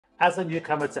As a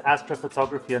newcomer to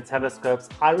astrophotography and telescopes,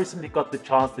 I recently got the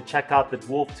chance to check out the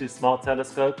DWARF 2 Smart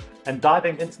Telescope, and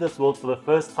diving into this world for the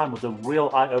first time was a real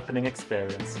eye-opening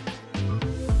experience.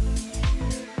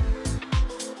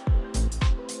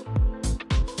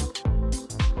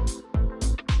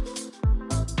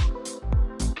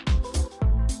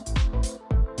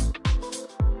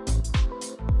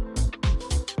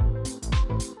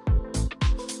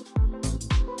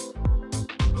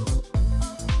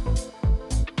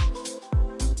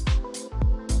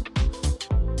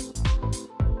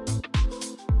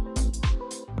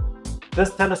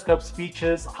 This telescope's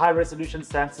features, high-resolution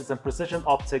sensors and precision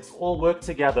optics all work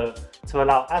together to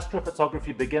allow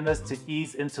astrophotography beginners to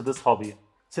ease into this hobby.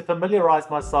 To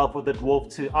familiarize myself with the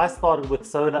DWARF 2, I started with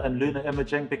solar and lunar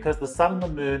imaging because the sun and the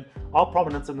moon are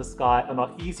prominent in the sky and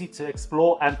are easy to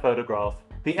explore and photograph.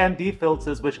 The ND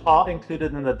filters, which are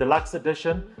included in the deluxe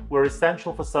edition, were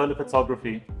essential for solar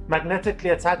photography.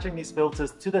 Magnetically attaching these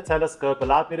filters to the telescope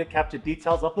allowed me to capture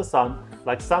details of the sun,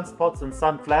 like sunspots and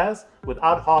sun flares,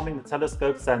 without harming the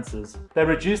telescope sensors. They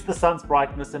reduced the sun's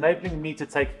brightness, enabling me to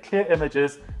take clear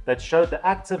images that showed the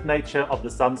active nature of the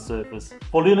sun's surface.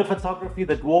 For lunar photography,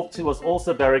 the DWARF 2 was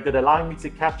also very good, allowing me to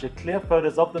capture clear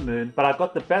photos of the moon, but I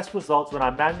got the best results when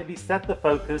I manually set the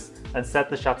focus and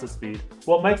set the shutter speed.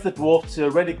 What makes the DWARF 2 a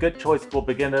really good choice for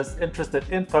beginners interested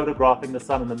in photographing the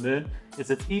sun and the moon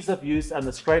is its ease of use and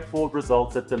the straightforward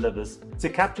results it delivers. To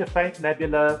capture faint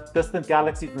nebula, distant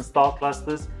galaxies and star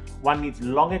clusters, one needs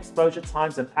long exposure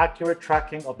times and accurate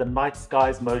tracking of the night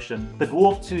sky's motion. The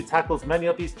DWARF 2 tackles many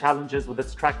of these challenges with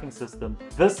its tracking system.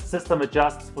 This system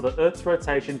adjusts for the Earth's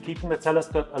rotation, keeping the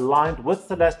telescope aligned with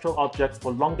celestial objects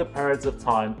for longer periods of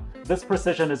time. This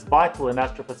precision is vital in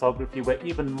astrophotography, where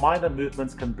even minor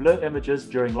movements can blur images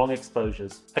during long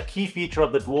exposures. A key feature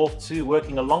of the DWARF 2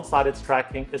 working alongside its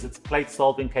tracking is its plate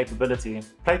solving capability.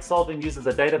 Plate solving uses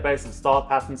a database of star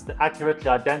patterns to accurately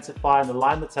identify and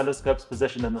align the telescope's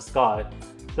position in the sky.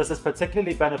 This is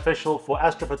particularly beneficial for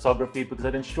astrophotography because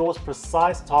it ensures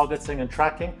precise targeting and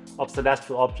tracking of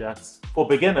celestial objects. For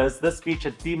beginners, this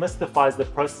feature demystifies the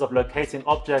process of locating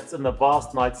objects in the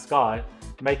vast night sky,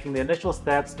 making the initial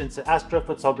steps into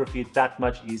astrophotography that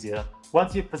much easier.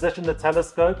 Once you've positioned the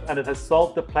telescope and it has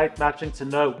solved the plate matching to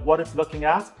know what it's looking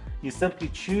at, you simply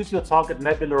choose your target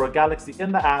nebula or galaxy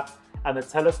in the app, and the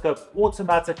telescope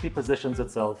automatically positions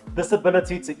itself. This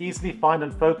ability to easily find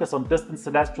and focus on distant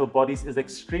celestial bodies is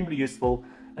extremely useful,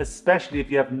 especially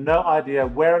if you have no idea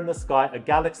where in the sky a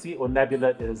galaxy or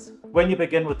nebula is. When you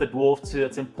begin with the DWARF 2,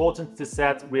 it's important to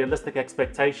set realistic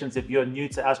expectations if you're new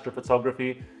to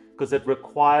astrophotography, because it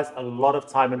requires a lot of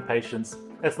time and patience.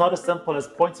 It's not as simple as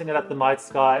pointing it at the night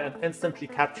sky and instantly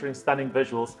capturing stunning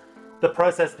visuals. The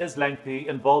process is lengthy,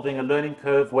 involving a learning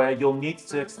curve where you'll need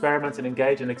to experiment and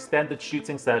engage in extended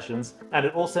shooting sessions, and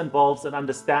it also involves an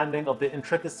understanding of the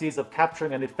intricacies of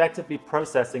capturing and effectively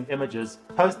processing images.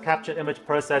 Post-capture image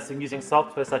processing using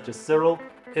software such as Cyril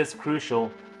is crucial,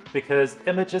 because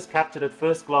images captured at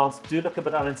first glance do look a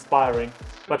bit uninspiring,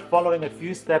 but following a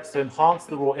few steps to enhance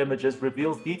the raw images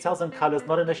reveals details and colors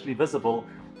not initially visible,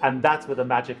 and that's where the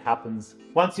magic happens.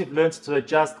 Once you've learned to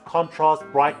adjust contrast,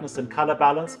 brightness, and color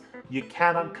balance, you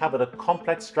can uncover the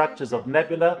complex structures of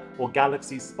nebula or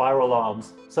galaxy spiral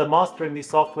arms. So mastering these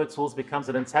software tools becomes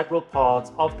an integral part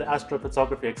of the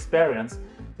astrophotography experience,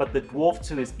 but the DWARF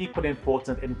 2 is equally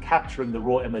important in capturing the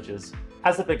raw images.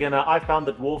 As a beginner, I found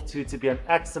the DWARF 2 to be an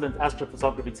excellent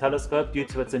astrophotography telescope due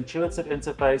to its intuitive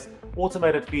interface,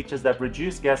 automated features that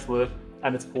reduce guesswork,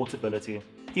 and its portability.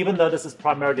 Even though this is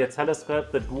primarily a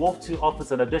telescope, the DWARF 2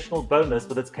 offers an additional bonus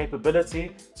with its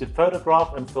capability to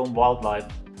photograph and film wildlife.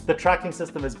 The tracking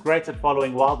system is great at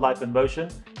following wildlife in motion,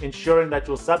 ensuring that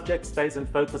your subject stays in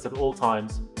focus at all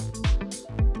times.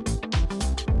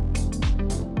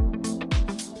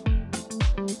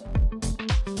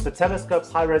 The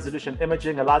telescope's high-resolution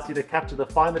imaging allows you to capture the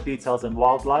finer details in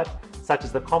wildlife, such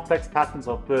as the complex patterns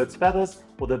of birds' feathers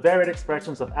or the varied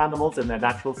expressions of animals in their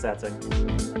natural setting.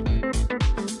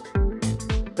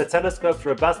 The telescope's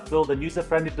robust build and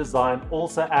user-friendly design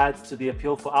also adds to the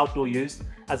appeal for outdoor use,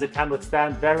 as it can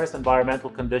withstand various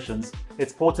environmental conditions.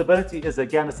 Its portability is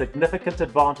again a significant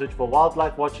advantage for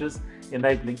wildlife watchers,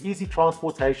 enabling easy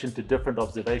transportation to different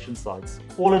observation sites.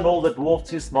 All in all, the DWARF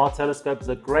 2 Smart Telescope is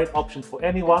a great option for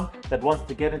anyone that wants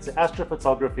to get into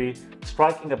astrophotography,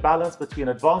 striking a balance between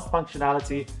advanced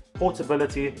functionality,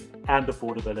 portability, and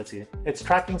affordability. Its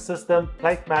tracking system,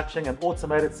 plate matching, and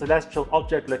automated celestial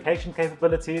object location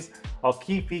capabilities are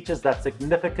key features that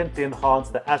significantly enhance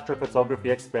the astrophotography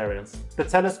experience. The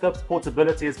telescope's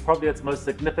portability is probably its most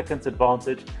significant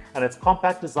advantage, and its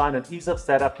compact design and ease of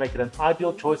setup make it an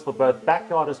ideal choice for both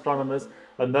backyard astronomers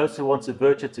and those who want to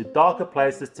venture to darker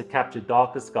places to capture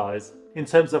darker skies. In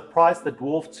terms of price, the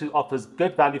Dwarf 2 offers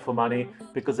good value for money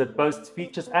because it boasts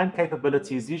features and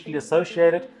capabilities usually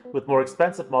associated with more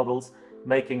expensive models,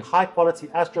 making high-quality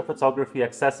astrophotography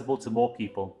accessible to more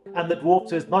people. And the Dwarf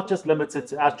 2 is not just limited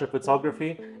to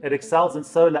astrophotography, it excels in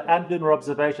solar and lunar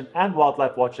observation and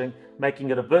wildlife watching, making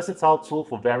it a versatile tool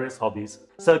for various hobbies.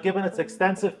 So given its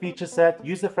extensive feature set,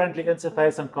 user-friendly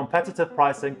interface and competitive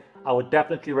pricing, I would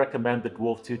definitely recommend the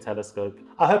Dwarf 2 telescope.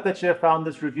 I hope that you have found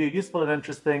this review useful and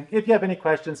interesting. If you have any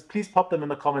questions, please pop them in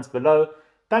the comments below.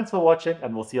 Thanks for watching,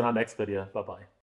 and we'll see you in our next video. Bye-bye.